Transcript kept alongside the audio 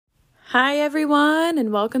Hi, everyone,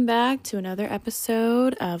 and welcome back to another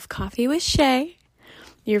episode of Coffee with Chey,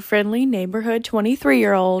 your friendly neighborhood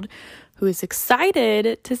 23-year-old who is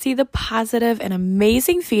excited to see the positive and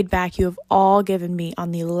amazing feedback you have all given me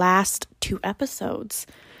on the last 2 episodes.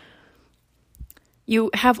 You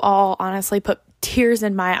have all honestly put tears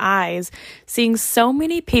in my eyes, seeing so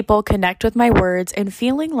many people connect with my words and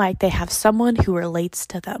feeling like they have someone who relates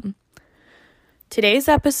to them. Today's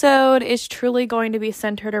episode is truly going to be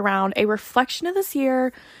centered around a reflection of this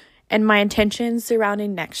year and my intentions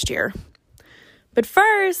surrounding next year. But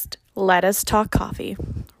first, let us talk coffee.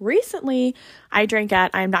 Recently, I drank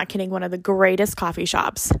at, I'm not kidding, one of the greatest coffee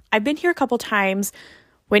shops. I've been here a couple times.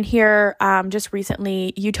 Went here just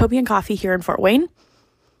recently, Utopian Coffee here in Fort Wayne.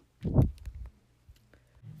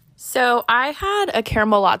 So I had a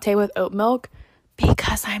caramel latte with oat milk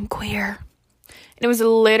because I'm queer. It was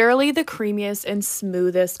literally the creamiest and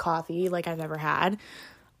smoothest coffee like I've ever had.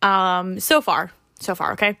 So far,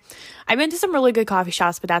 okay? I've been to some really good coffee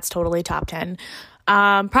shops, but that's totally top 10.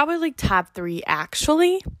 Probably like top 3,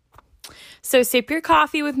 actually. So sip your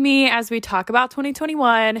coffee with me as we talk about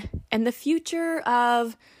 2021 and the future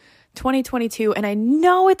of 2022. And I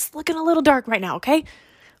know it's looking a little dark right now, okay?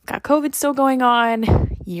 Got COVID still going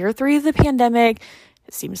on. Year 3 of the pandemic.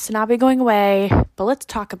 It seems to not be going away, but let's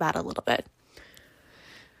talk about it a little bit.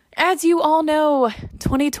 As you all know,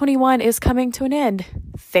 2021 is coming to an end.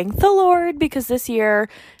 Thank the Lord, because this year,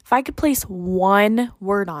 if I could place one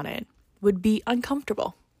word on it, would be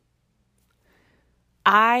uncomfortable.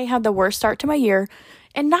 I had the worst start to my year,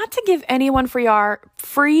 and not to give anyone free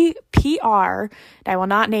PR, I will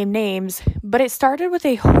not name names, but it started with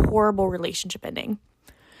a horrible relationship ending.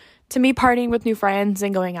 To me, partying with new friends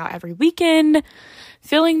and going out every weekend,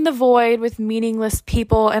 filling the void with meaningless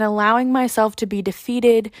people, and allowing myself to be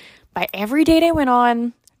defeated by every date I went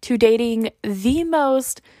on, to dating the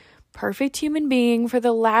most perfect human being for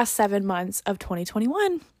the last 7 months of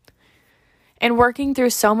 2021, and working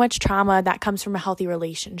through so much trauma that comes from a healthy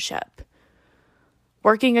relationship.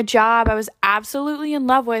 Working a job I was absolutely in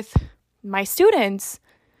love with, my students,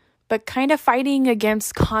 but kind of fighting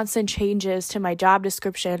against constant changes to my job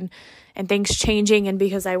description and things changing. And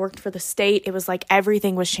because I worked for the state, it was like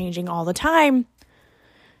everything was changing all the time.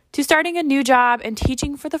 To starting a new job and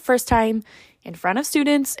teaching for the first time in front of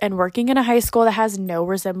students and working in a high school that has no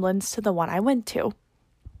resemblance to the one I went to.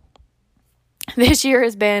 This year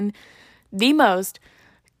has been the most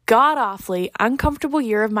god-awfully uncomfortable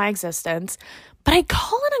year of my existence, but I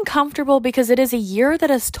call it uncomfortable because it is a year that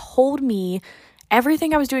has told me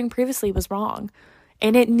everything I was doing previously was wrong,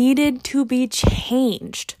 and it needed to be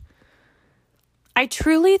changed. I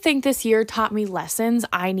truly think this year taught me lessons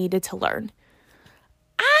I needed to learn.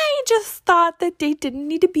 I just thought that they didn't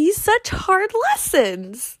need to be such hard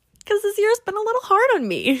lessons, because this year's been a little hard on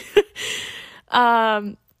me.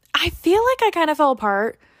 I feel like I kind of fell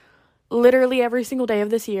apart literally every single day of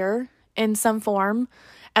this year in some form.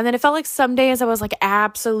 And then it felt like some days I was like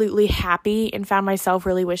absolutely happy and found myself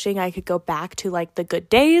really wishing I could go back to like the good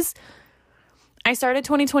days. I started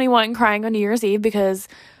 2021 crying on New Year's Eve because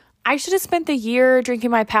I should have spent the year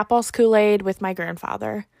drinking my Papa's Kool-Aid with my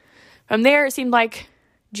grandfather. From there, it seemed like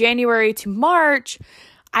January to March,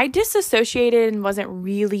 I disassociated and wasn't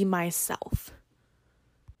really myself.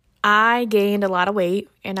 I gained a lot of weight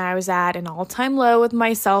and I was at an all-time low with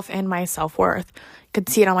myself and my self-worth. You could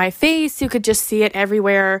see it on my face. You could just see it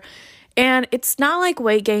everywhere. And it's not like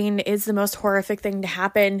weight gain is the most horrific thing to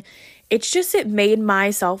happen. It's just it made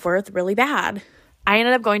my self-worth really bad. I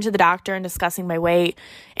ended up going to the doctor and discussing my weight,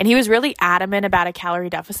 and he was really adamant about a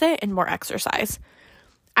calorie deficit and more exercise.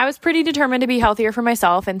 I was pretty determined to be healthier for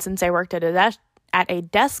myself, and since I worked at a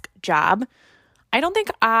desk job, I don't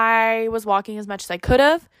think I was walking as much as I could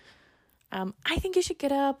have. I think you should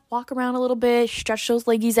get up, walk around a little bit, stretch those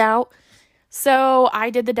leggies out. So I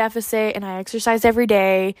did the deficit and I exercised every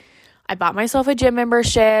day. I bought myself a gym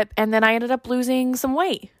membership, and then I ended up losing some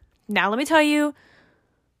weight. Now, let me tell you,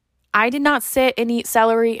 I did not sit and eat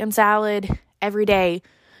celery and salad every day.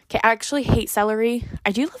 Okay, I actually hate celery.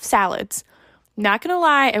 I do love salads. Not gonna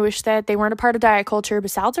lie, I wish that they weren't a part of diet culture,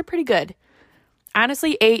 but salads are pretty good. I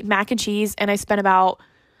honestly ate mac and cheese, and I spent about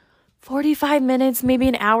 45 minutes, maybe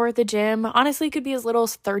an hour at the gym. Honestly, it could be as little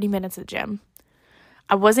as 30 minutes at the gym.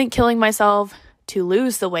 I wasn't killing myself to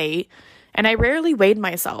lose the weight, and I rarely weighed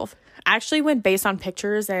myself. I actually went based on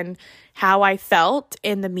pictures and how I felt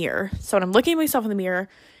in the mirror. So when I'm looking at myself in the mirror,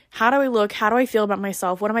 how do I look? How do I feel about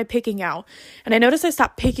myself? What am I picking out? And I noticed I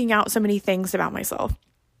stopped picking out so many things about myself.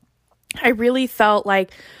 I really felt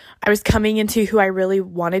like I was coming into who I really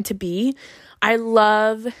wanted to be. I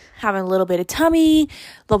love having a little bit of tummy, a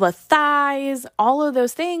little bit of thighs, all of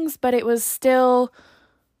those things, but it was still,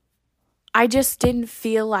 I just didn't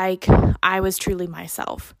feel like I was truly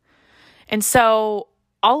myself. And so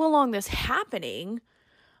all along this happening,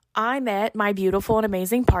 I met my beautiful and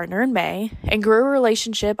amazing partner in May and grew a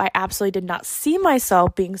relationship I absolutely did not see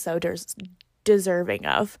myself being so deserving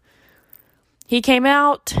of. He came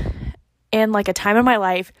out in like a time in my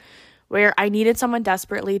life where I needed someone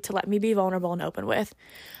desperately to let me be vulnerable and open with.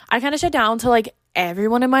 I kind of shut down to like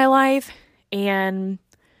everyone in my life, and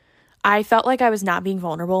I felt like I was not being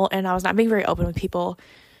vulnerable and I was not being very open with people.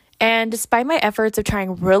 And despite my efforts of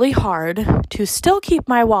trying really hard to still keep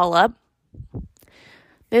my wall up,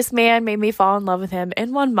 this man made me fall in love with him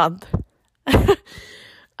in 1 month. Him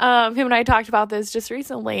and I talked about this just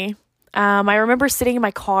recently. I remember sitting in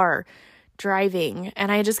my car driving,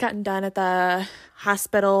 and I had just gotten done at the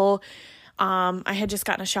hospital. I had just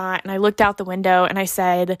gotten a shot, and I looked out the window and I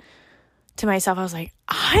said to myself, I was like,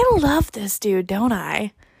 I love this dude, don't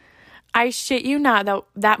I? I shit you not,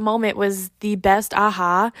 that moment was the best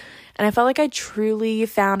aha, and I felt like I truly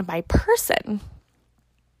found my person.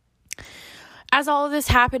 As all of this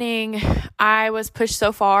happening, I was pushed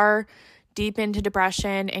so far deep into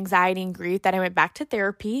depression, anxiety, and grief that I went back to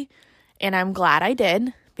therapy, and I'm glad I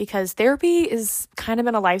did, because therapy has kind of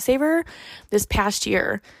been a lifesaver this past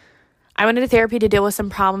year. I went into therapy to deal with some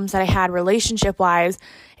problems that I had relationship-wise,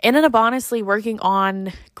 and ended up honestly working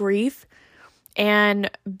on grief and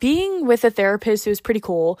being with a therapist who was pretty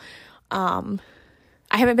cool. I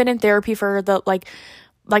haven't been in therapy for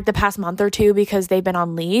the past month or two because they've been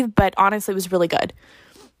on leave, but honestly, it was really good.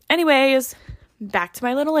 Anyways, back to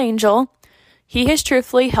my little angel. He has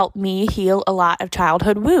truthfully helped me heal a lot of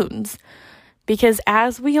childhood wounds, because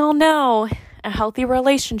as we all know, a healthy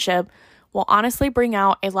relationship will honestly bring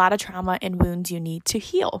out a lot of trauma and wounds you need to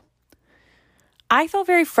heal. I felt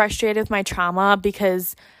very frustrated with my trauma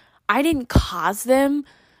because I didn't cause them,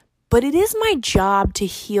 but it is my job to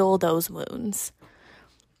heal those wounds.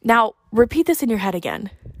 Now, repeat this in your head again.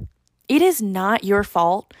 It is not your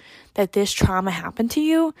fault that this trauma happened to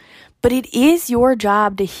you, but it is your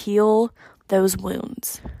job to heal those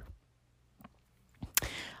wounds.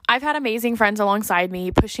 I've had amazing friends alongside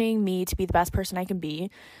me, pushing me to be the best person I can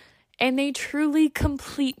be, and they truly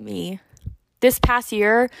complete me. This past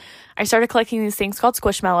year, I started collecting these things called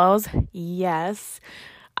Squishmallows. Yes,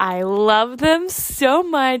 I love them so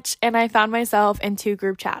much, and I found myself in 2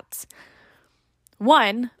 group chats.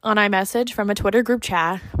 One on iMessage from a Twitter group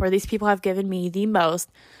chat where these people have given me the most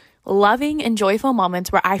loving and joyful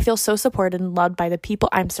moments where I feel so supported and loved by the people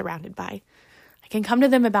I'm surrounded by. I can come to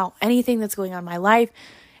them about anything that's going on in my life,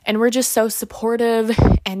 and we're just so supportive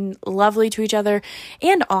and lovely to each other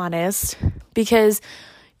and honest, because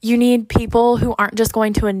you need people who aren't just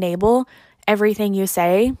going to enable everything you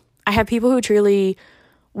say. I have people who truly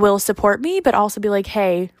will support me, but also be like,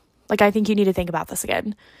 hey, like, I think you need to think about this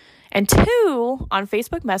again. And 2, on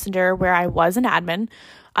Facebook Messenger, where I was an admin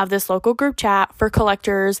of this local group chat for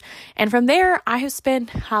collectors. And from there, I have spent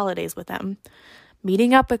holidays with them,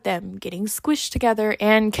 meeting up with them, getting squished together,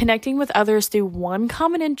 and connecting with others through one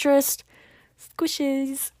common interest,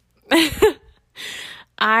 squishes.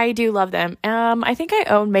 I do love them. I think I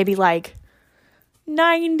own maybe like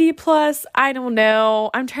 90 plus. I don't know.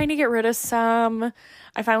 I'm trying to get rid of some.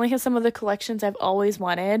 I finally have some of the collections I've always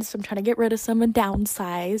wanted, so I'm trying to get rid of some and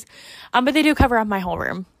downsize. But they do cover up my whole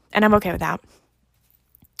room, and I'm okay with that.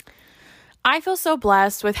 I feel so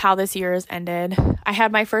blessed with how this year has ended. I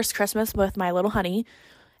had my first Christmas with my little honey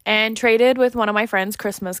and traded with one of my friends'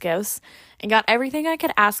 Christmas gifts and got everything I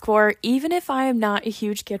could ask for, even if I am not a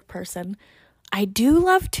huge gift person. I do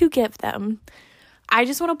love to give them. I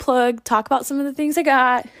just want to talk about some of the things I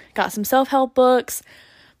got. Got some self-help books,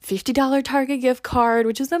 $50 Target gift card,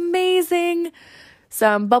 which is amazing.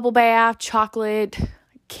 Some bubble bath, chocolate.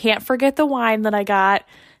 Can't forget the wine that I got.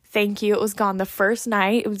 Thank you. It was gone the first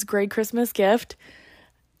night. It was a great Christmas gift.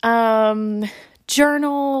 Journals.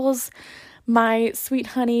 My sweet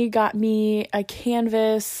honey got me a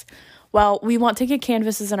canvas. Well, we want to get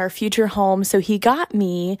canvases in our future home, so he got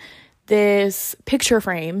me this picture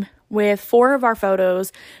frame with 4 of our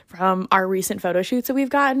photos from our recent photo shoots that we've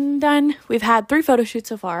gotten done. We've had 3 photo shoots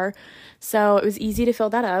so far, so it was easy to fill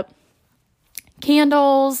that up.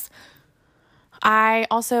 Candles. I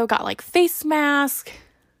also got like face mask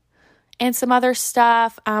and some other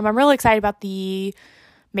stuff. I'm really excited about the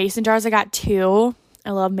mason jars. I got 2.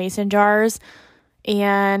 I love mason jars.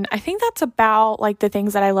 And I think that's about like the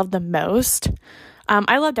things that I love the most.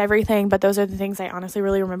 I loved everything, but those are the things I honestly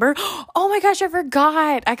really remember. Oh my gosh, I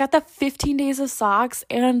forgot. I got the 15 days of socks,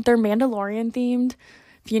 and they're Mandalorian themed.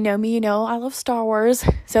 If you know me, you know I love Star Wars.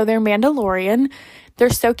 So they're Mandalorian. They're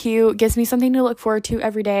so cute. Gives me something to look forward to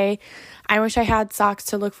every day. I wish I had socks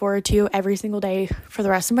to look forward to every single day for the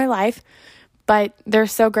rest of my life. But they're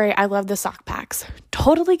so great. I love the sock packs.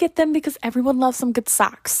 Totally get them because everyone loves some good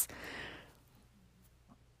socks.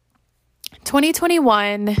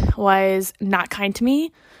 2021 was not kind to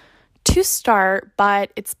me to start,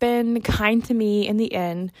 but it's been kind to me in the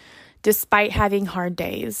end, despite having hard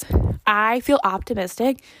days. I feel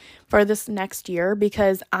optimistic for this next year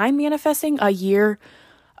because I'm manifesting a year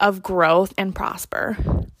of growth and prosper.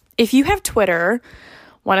 If you have Twitter,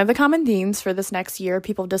 one of the common themes for this next year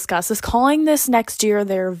people discuss is calling this next year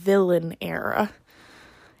their villain era.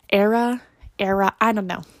 I don't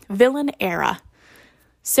know. Villain era.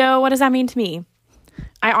 So what does that mean to me?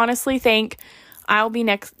 I honestly think I'll be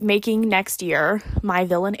making next year my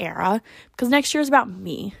villain era because next year is about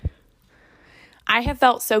me. I have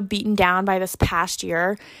felt so beaten down by this past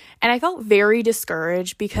year, and I felt very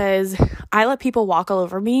discouraged because I let people walk all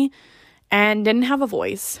over me and didn't have a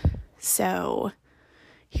voice. So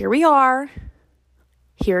here we are.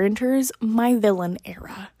 Here enters my villain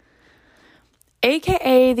era,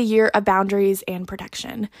 aka the year of boundaries and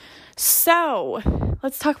protection. So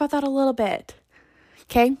let's talk about that a little bit.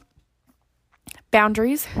 Okay.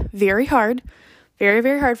 Boundaries, very hard. Very,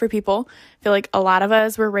 very hard for people. I feel like a lot of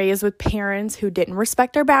us were raised with parents who didn't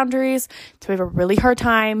respect our boundaries. So we have a really hard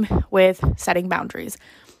time with setting boundaries.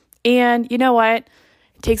 And you know what?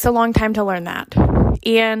 It takes a long time to learn that.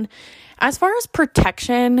 And as far as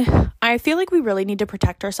protection, I feel like we really need to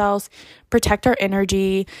protect ourselves, protect our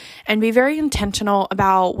energy, and be very intentional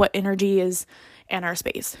about what energy is in our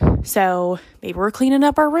space. So maybe we're cleaning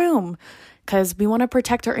up our room because we want to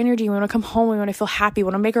protect our energy. We want to come home. We want to feel happy. We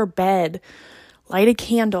want to make our bed, light a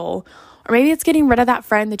candle. Or maybe it's getting rid of that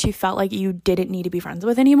friend that you felt like you didn't need to be friends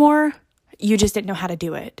with anymore. You just didn't know how to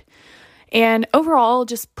do it. And overall,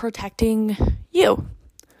 just protecting you.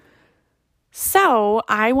 So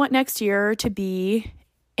I want next year to be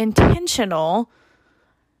intentional.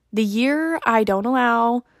 The year I don't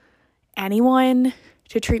allow anyone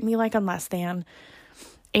to treat me like I'm less than.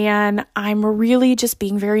 And I'm really just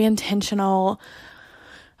being very intentional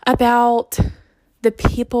about the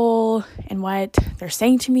people and what they're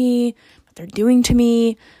saying to me, what they're doing to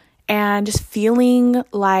me, and just feeling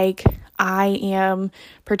like I am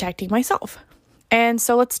protecting myself. And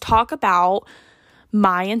so let's talk about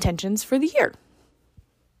my intentions for the year.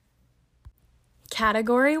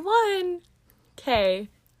 Category 1. Okay,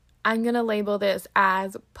 I'm going to label this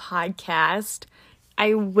as podcast.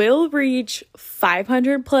 I will reach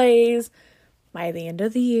 500 plays by the end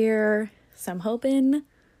of the year. So I'm hoping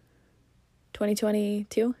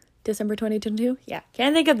 2022, December 2022. Yeah,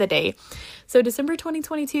 can't think of the date. So December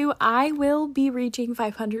 2022, I will be reaching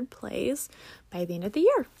 500 plays by the end of the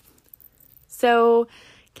year. So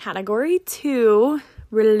category 2,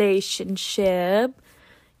 relationship.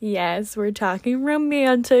 Yes, we're talking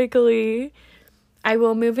romantically. I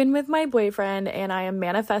will move in with my boyfriend, and I am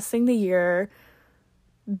manifesting the year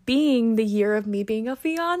being the year of me being a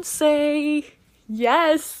fiance.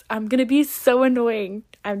 Yes, I'm gonna be so annoying.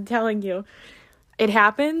 I'm telling you. It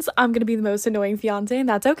happens. I'm gonna be the most annoying fiance, and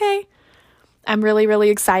that's okay. I'm really, really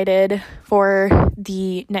excited for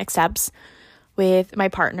the next steps with my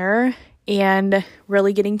partner and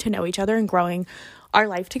really getting to know each other and growing our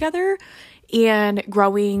life together and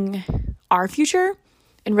growing our future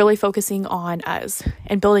and really focusing on us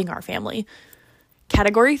and building our family.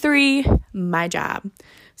 Category 3, my job.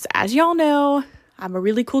 So as y'all know, I'm a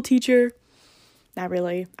really cool teacher. Not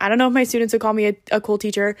really. I don't know if my students would call me a cool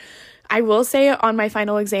teacher. I will say on my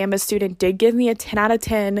final exam, a student did give me a 10 out of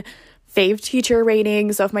 10 fave teacher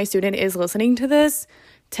rating. So if my student is listening to this,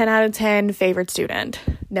 10 out of 10 favorite student.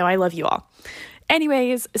 No, I love you all.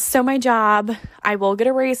 Anyways, so my job, I will get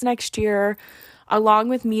a raise next year along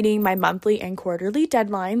with meeting my monthly and quarterly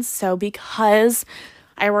deadlines. So because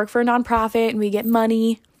I work for a nonprofit and we get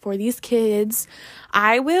money for these kids,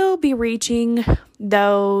 I will be reaching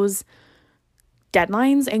those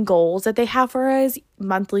deadlines and goals that they have for us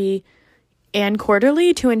monthly and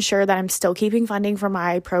quarterly to ensure that I'm still keeping funding for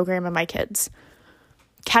my program and my kids.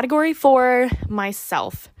 Category 4,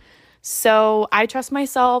 myself. So I trust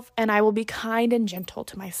myself and I will be kind and gentle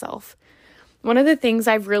to myself. One of the things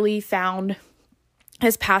I've really found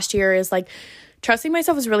this past year is like trusting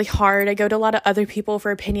myself is really hard. I go to a lot of other people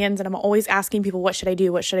for opinions and I'm always asking people, what should I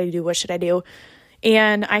do? What should I do? What should I do?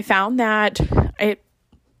 And I found that it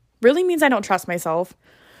really means I don't trust myself.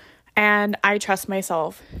 And I trust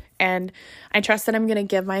myself, and I trust that I'm going to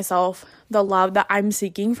give myself the love that I'm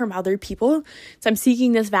seeking from other people. So I'm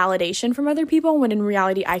seeking this validation from other people when in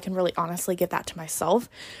reality, I can really honestly give that to myself.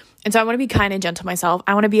 And so I want to be kind and gentle to myself.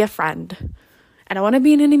 I want to be a friend. I don't want to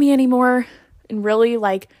be an enemy anymore, and really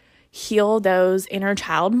like heal those inner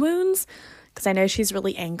child wounds, because I know she's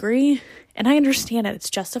really angry and I understand it. It's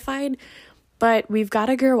justified, but we've got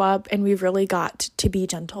to grow up and we've really got to be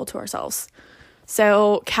gentle to ourselves.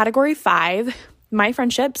 So category 5, my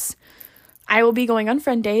friendships. I will be going on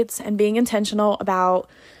friend dates and being intentional about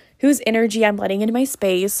whose energy I'm letting into my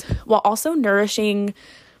space, while also nourishing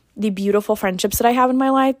the beautiful friendships that I have in my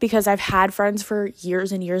life, because I've had friends for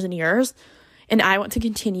years and years and years. And I want to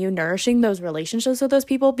continue nourishing those relationships with those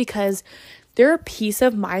people, because they're a piece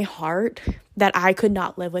of my heart that I could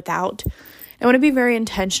not live without. I want to be very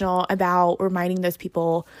intentional about reminding those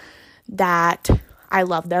people that I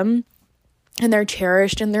love them and they're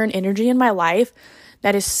cherished, and they're an energy in my life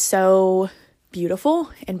that is so beautiful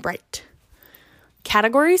and bright.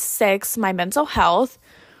 Category 6, my mental health.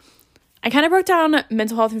 I kind of broke down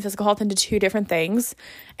mental health and physical health into 2 different things.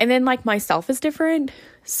 And then like myself is different.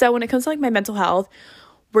 So when it comes to like my mental health,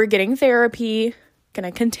 we're getting therapy,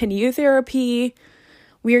 going to continue therapy.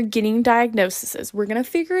 We are getting diagnoses. We're going to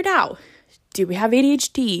figure it out. Do we have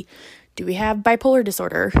ADHD? Do we have bipolar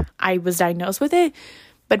disorder? I was diagnosed with it,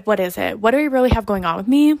 but what is it? What do I really have going on with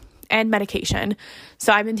me? And medication.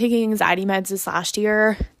 So I've been taking anxiety meds this last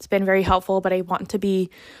year. It's been very helpful, but I want to be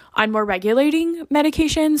on more regulating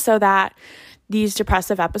medication so that these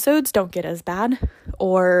depressive episodes don't get as bad.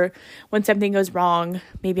 Or when something goes wrong,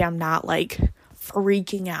 maybe I'm not like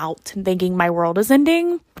freaking out and thinking my world is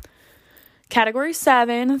ending. Category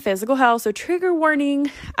 7, physical health. So trigger warning.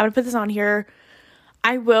 I'm going to put this on here.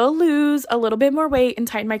 I will lose a little bit more weight and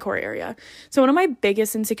tighten my core area. So one of my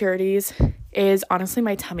biggest insecurities is honestly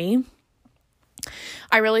my tummy.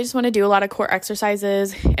 I really just want to do a lot of core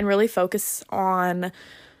exercises and really focus on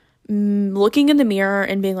looking in the mirror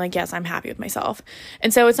and being like, yes, I'm happy with myself.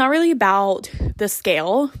 And so it's not really about the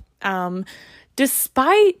scale.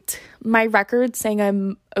 Despite my record saying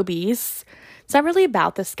I'm obese, it's not really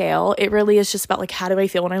about the scale. It really is just about like, how do I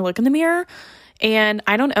feel when I look in the mirror? And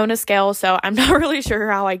I don't own a scale, so I'm not really sure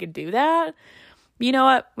how I could do that. But you know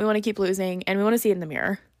what? We want to keep losing, and we want to see it in the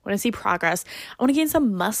mirror. I want to see progress. I want to gain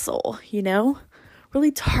some muscle,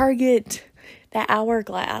 really target that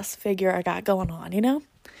hourglass figure I got going on,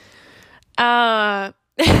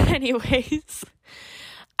 Anyways,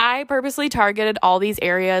 I purposely targeted all these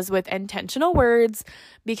areas with intentional words,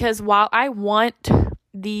 because while I want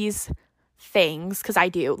these things, because I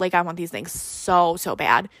do, I want these things so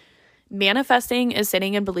bad, manifesting is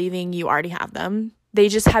sitting and believing you already have them. They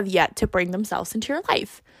just have yet to bring themselves into your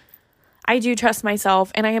life. I do trust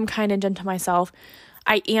myself, and I am kind and gentle to myself.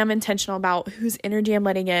 I am intentional about whose energy I'm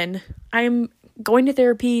letting in. I'm going to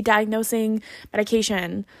therapy, diagnosing,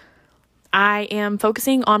 medication. I am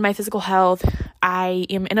focusing on my physical health. I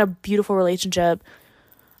am in a beautiful relationship.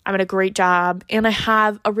 I'm at a great job, and I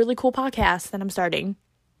have a really cool podcast that I'm starting.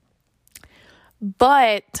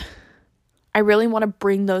 But I really want to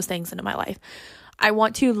bring those things into my life. I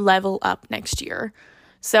want to level up next year.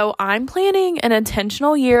 So I'm planning an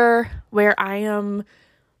intentional year where I am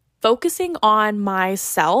focusing on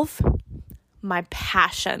myself, my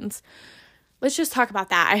passions. Let's just talk about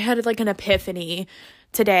that. I had an epiphany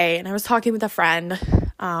today, and I was talking with a friend,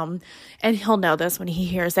 and he'll know this when he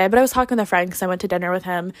hears it, but I was talking with a friend because I went to dinner with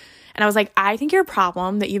him, and I was like, I think your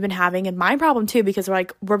problem that you've been having, and my problem too, because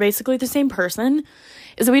we're basically the same person,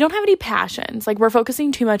 is that we don't have any passions. We're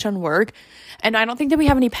focusing too much on work, and I don't think that we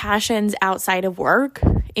have any passions outside of work,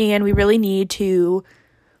 and we really need to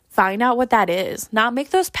find out what that is. Not make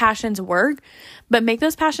those passions work, but make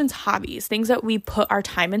those passions hobbies, things that we put our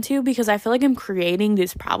time into, because I feel like I'm creating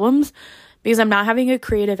these problems because I'm not having a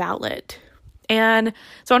creative outlet. And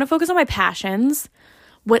so I want to focus on my passions,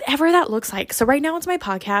 whatever that looks like. So right now it's my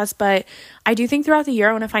podcast, but I do think throughout the year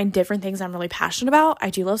I want to find different things I'm really passionate about. I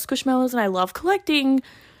do love Squishmallows and I love collecting,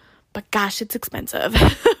 but gosh, it's expensive.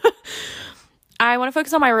 I want to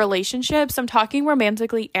focus on my relationships. I'm talking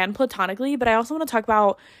romantically and platonically, but I also want to talk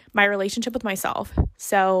about my relationship with myself.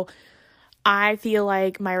 So I feel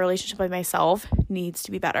like my relationship with myself needs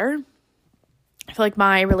to be better. I feel like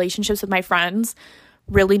my relationships with my friends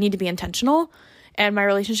really need to be intentional, and my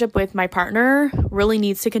relationship with my partner really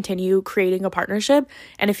needs to continue creating a partnership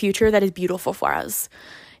and a future that is beautiful for us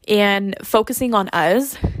and focusing on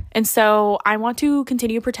us. And so I want to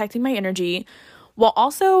continue protecting my energy, while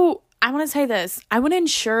also, I want to say this, I want to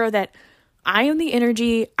ensure that I am the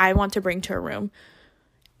energy I want to bring to a room.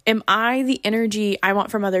 Am I the energy I want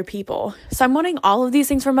from other people? So I'm wanting all of these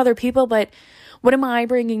things from other people, but what am I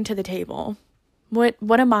bringing to the table?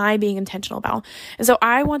 What am I being intentional about? And so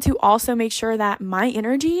I want to also make sure that my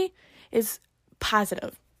energy is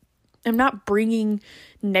positive. I'm not bringing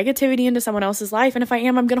negativity into someone else's life. And if I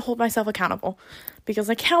am, I'm going to hold myself accountable, because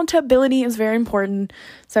accountability is very important.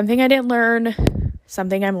 Something I didn't learn,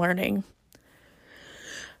 something I'm learning.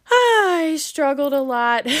 I struggled a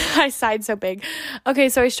lot. I sighed so big. Okay,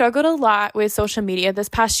 so I struggled a lot with social media this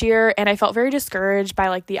past year, and I felt very discouraged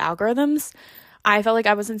by the algorithms. I felt like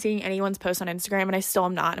I wasn't seeing anyone's post on Instagram, and I still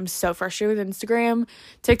am not. I'm so frustrated with Instagram.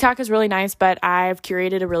 TikTok is really nice, but I've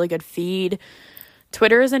curated a really good feed.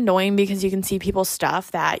 Twitter is annoying because you can see people's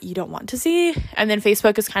stuff that you don't want to see. And then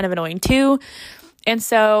Facebook is kind of annoying too. And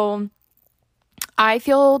so I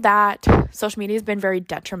feel that social media has been very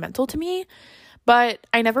detrimental to me, but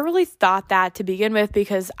I never really thought that to begin with,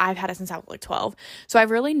 because I've had it since I was 12. So I've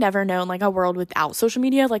really never known a world without social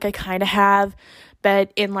media. I kind of have,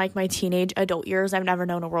 but in my teenage adult years, I've never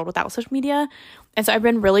known a world without social media. And so I've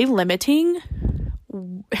been really limiting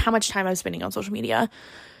how much time I'm spending on social media.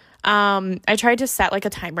 I tried to set a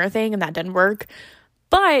timer thing, and that didn't work.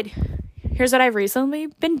 But here's what I've recently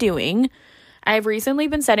been doing. I've recently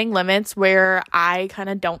been setting limits where I kind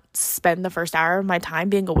of don't spend the first hour of my time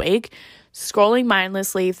being awake scrolling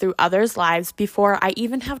mindlessly through others' lives before I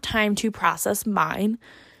even have time to process mine.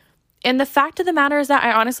 And the fact of the matter is that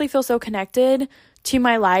I honestly feel so connected to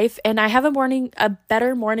my life, and I have a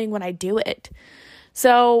better morning when I do it.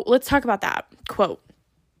 So let's talk about that. Quote,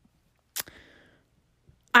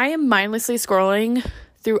 I am mindlessly scrolling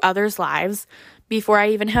through others' lives before I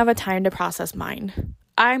even have a time to process mine.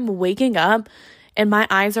 I'm waking up and my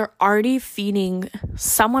eyes are already feeding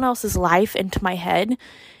someone else's life into my head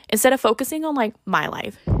instead of focusing on my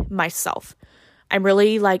life, myself. I'm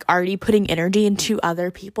really already putting energy into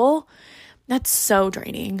other people. That's so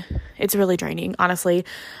draining. It's really draining, honestly.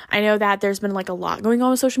 I know that there's been a lot going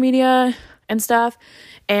on with social media and stuff.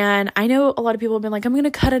 And I know a lot of people have been I'm going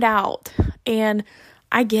to cut it out. And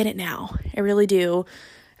I get it now. I really do.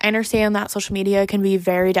 I understand that social media can be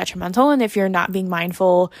very detrimental. And if you're not being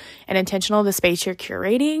mindful and intentional of the space you're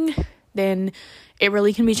curating, then it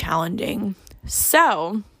really can be challenging.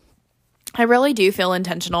 So I really do feel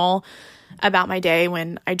intentional about my day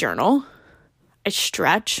when I journal. I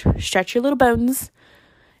stretch your little bones.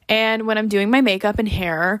 And when I'm doing my makeup and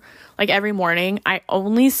hair, every morning, I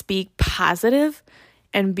only speak positive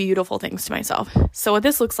and beautiful things to myself. So what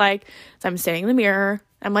this looks like is I'm standing in the mirror.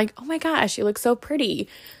 I'm oh my gosh, you look so pretty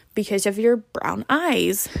because of your brown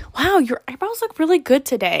eyes. Wow, your eyebrows look really good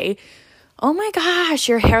today. Oh my gosh,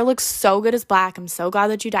 your hair looks so good as black. I'm so glad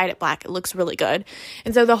that you dyed it black. It looks really good.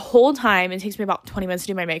 And so the whole time, it takes me about 20 minutes to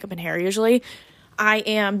do my makeup and hair usually, I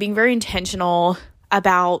am being very intentional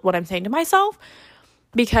about what I'm saying to myself,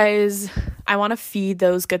 because I want to feed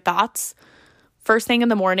those good thoughts first thing in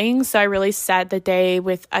the morning. So I really set the day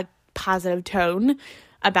with a positive tone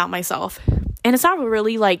about myself. And it's not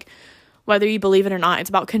really whether you believe it or not, it's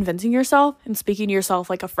about convincing yourself and speaking to yourself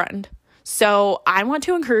like a friend. So I want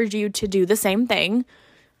to encourage you to do the same thing.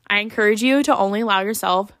 I encourage you to only allow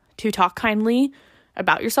yourself to talk kindly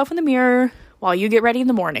about yourself in the mirror while you get ready in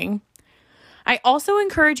the morning. I also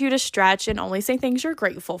encourage you to stretch and only say things you're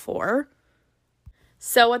grateful for.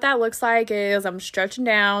 So what that looks like is I'm stretching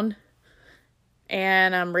down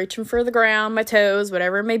and I'm reaching for the ground, my toes,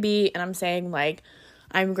 whatever it may be. And I'm saying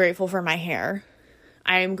I'm grateful for my hair.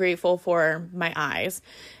 I am grateful for my eyes.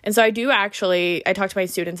 And so I talk to my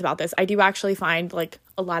students about this. I do actually find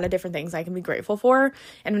a lot of different things I can be grateful for,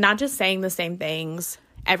 and I'm not just saying the same things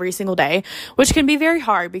every single day, which can be very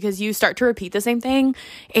hard because you start to repeat the same thing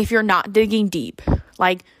if you're not digging deep.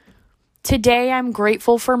 Today I'm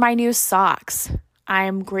grateful for my new socks. I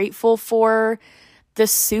am grateful for the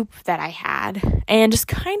soup that I had, and just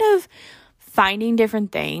kind of finding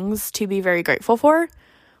different things to be very grateful for.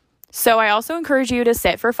 So I also encourage you to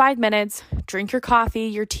sit for 5 minutes, drink your coffee,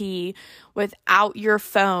 your tea without your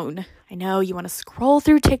phone. I know you want to scroll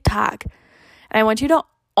through TikTok, and I want you to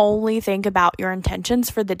only think about your intentions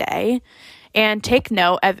for the day and take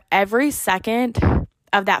note of every second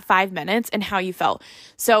of that 5 minutes and how you felt.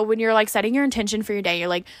 So when you're setting your intention for your day,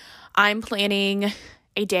 you're I'm planning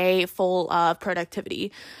a day full of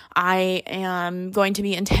productivity. I am going to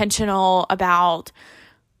be intentional about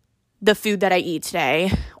the food that I eat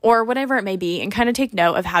today, or whatever it may be, and kind of take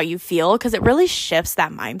note of how you feel, because it really shifts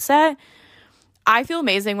that mindset. I feel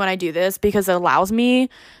amazing when I do this because it allows me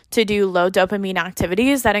to do low dopamine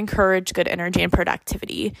activities that encourage good energy and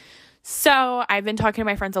productivity. So I've been talking to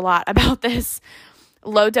my friends a lot about this.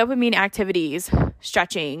 Low dopamine activities,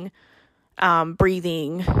 stretching,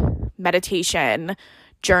 breathing, meditation,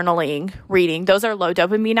 journaling, reading. Those are low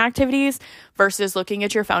dopamine activities versus looking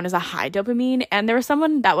at your phone as a high dopamine. And there was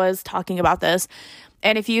someone that was talking about this.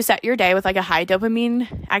 And if you set your day with like a high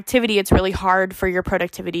dopamine activity, it's really hard for your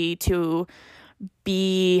productivity to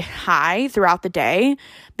be high throughout the day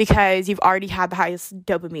because you've already had the highest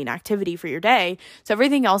dopamine activity for your day. So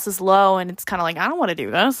everything else is low and it's kind of like, I don't want to do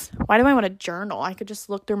this. Why do I want to journal? I could just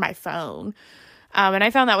look through my phone. And I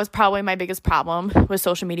found that was probably my biggest problem with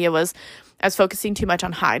social media was I was focusing too much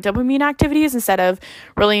on high dopamine activities instead of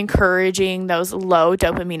really encouraging those low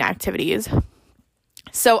dopamine activities.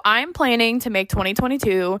 So I'm planning to make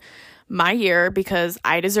 2022 my year because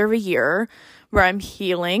I deserve a year where I'm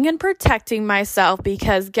healing and protecting myself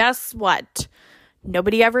because guess what?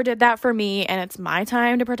 Nobody ever did that for me and it's my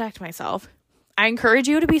time to protect myself. I encourage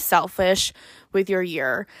you to be selfish with your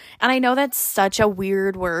year. And I know that's such a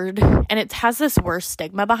weird word and it has this worse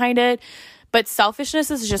stigma behind it, but selfishness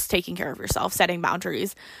is just taking care of yourself, setting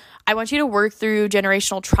boundaries. I want you to work through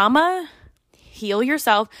generational trauma, heal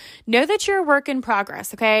yourself. Know that you're a work in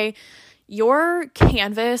progress, okay? Your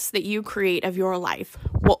canvas that you create of your life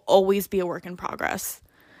will always be a work in progress.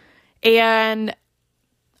 And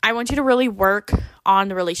I want you to really work on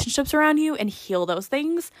the relationships around you and heal those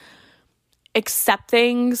things. Accept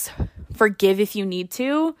things, forgive if you need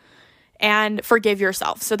to, and forgive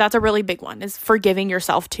yourself. So that's a really big one, is forgiving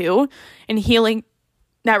yourself too and healing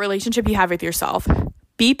that relationship you have with yourself.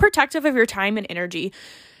 Be protective of your time and energy.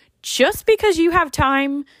 Just because you have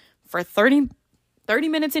time for 30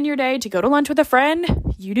 minutes in your day to go to lunch with a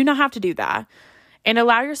friend, you do not have to do that. And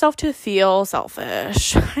allow yourself to feel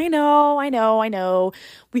selfish. I know.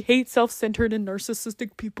 We hate self-centered and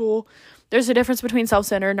narcissistic people. There's a difference between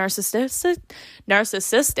self-centered, narcissistic,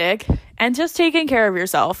 and just taking care of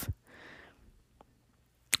yourself.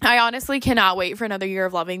 I honestly cannot wait for another year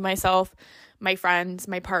of loving myself, my friends,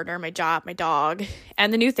 my partner, my job, my dog,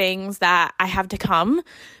 and the new things that I have to come.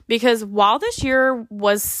 Because while this year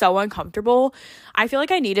was so uncomfortable, I feel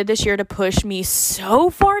like I needed this year to push me so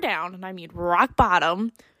far down, and I mean rock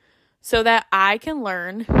bottom, so that I can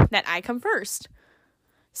learn that I come first.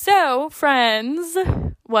 So, friends,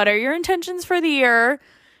 what are your intentions for the year?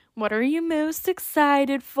 What are you most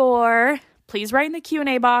excited for? Please write in the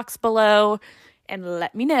Q&A box below and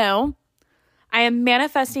let me know. I am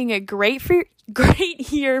manifesting a great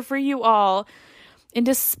year for you all. And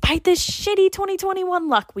despite this shitty 2021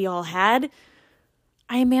 luck we all had,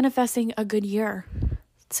 I am manifesting a good year.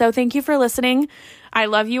 So thank you for listening. I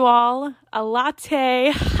love you all. A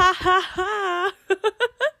latte. Ha ha ha.